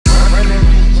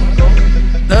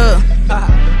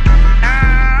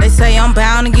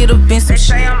in some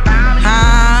shit.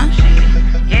 Huh?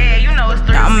 Yeah, you know it's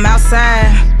 3. I'm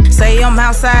outside. Say I'm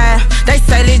outside. They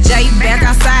say that Jay back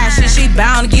outside. Shit, she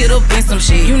bound to get up in some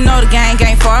shit. You know the gang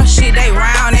ain't far. Shit, they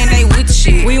round and they with the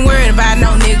shit. We ain't worried about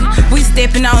no nigga. We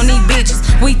stepping on these bitches.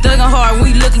 We thuggin' hard,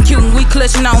 we looking cute, and we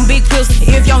clutching on big pistols.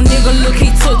 If your nigga look, he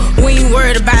took. We ain't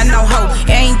worried about no hoe.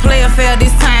 Ain't player fair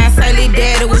this time. Say, little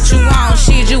daddy, what you want?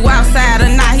 Shit, you outside or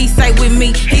not? He say with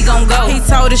me, he gon' go. He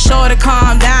told his shorty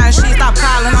calm down. She stop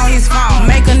calling on his phone.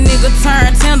 Make a nigga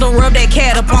turn tender, rub that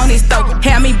cat up on his throat.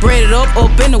 Have me breaded up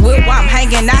in the whip while I'm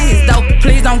hanging out his dope.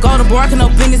 Please don't go to barking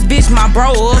up in this bitch, my bro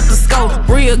up the scope.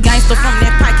 Real gangster from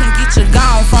that pipe can get you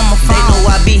gone from a phone. They know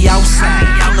I be outside,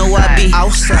 you know I be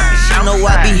outside. She know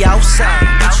I be outside,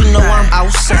 but you know I'm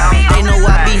outside. They know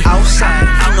I be outside,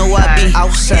 you know I be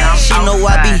outside. She know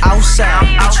I be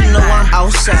outside, but you know I'm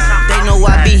outside. They know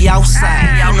I be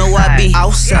outside, you know I be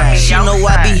outside. She know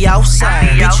I be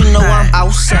outside, but you know I'm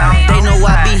outside. They know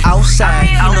I be outside,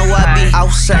 you know I be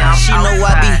outside. She know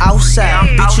I be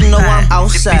outside, but you know I'm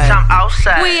outside.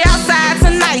 We outside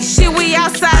tonight, shit, we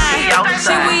outside.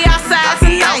 Shit, we outside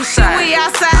tonight, shit, we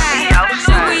outside.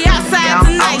 Shit, we outside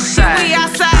tonight, shit, we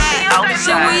outside.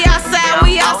 Shit, we outside,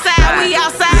 we outside, we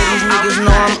outside. These niggas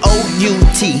know I'm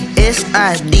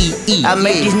O-U-T-S-I-D-E. I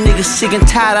make these niggas sick and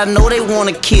tired, I know they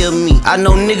wanna kill me. I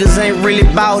know niggas ain't really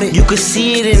bout it, you can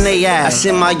see it in they eyes. I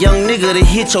send my young nigga to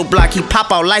hit your block, he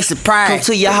pop out like surprise. Come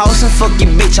to your house and fuck your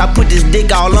bitch, I put this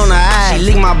dick all on her eyes. She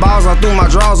lick my balls, I threw my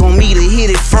drawers on me to hit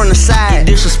it from the side.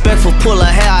 Get disrespectful, pull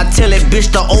her hair, I tell that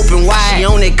bitch to open wide. She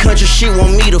on that country shit,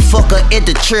 want me to fuck her at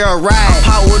the trail ride. I'm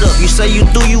powered up, you say you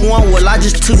threw you one, well I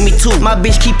just took me two. My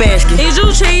bitch keep asking, is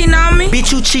you cheating on me?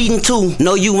 Bitch, you cheating too.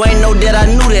 No, you ain't know that I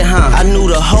knew that, huh? I knew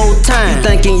the whole time. You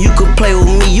thinking you could play with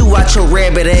me, you out your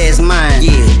rabbit ass mind.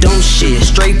 Yeah, dumb shit,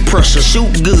 straight pressure,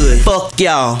 shoot good. Fuck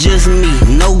y'all, just me,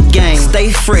 no game.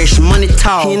 Stay fresh, money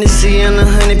tall. Hennessy and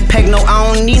 100 pack, no,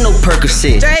 I don't need no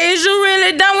Percocet. Jay, is you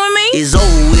really done with me? It's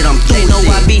over with, I'm through. They know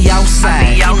I be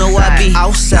outside, you know I be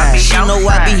outside. She know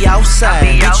I be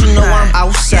outside, but you know I'm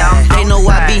outside. They know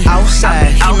I be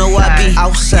outside, you know I be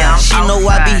outside. She know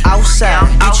I be outside,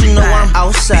 but you know I'm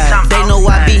outside. They know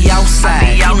I be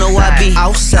outside, you know I be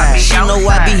outside. She know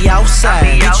I be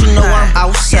outside, but you know I'm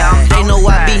outside. They know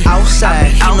I be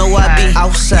outside, you know I be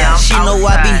outside. She know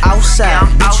I be outside,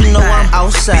 but you know I'm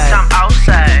outside.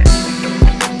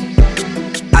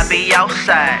 I be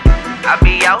outside, I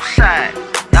be outside,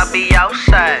 I be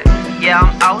outside, yeah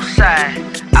I'm outside,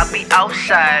 I be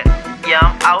outside, yeah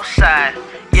I'm outside,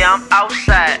 yeah I'm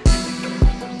outside.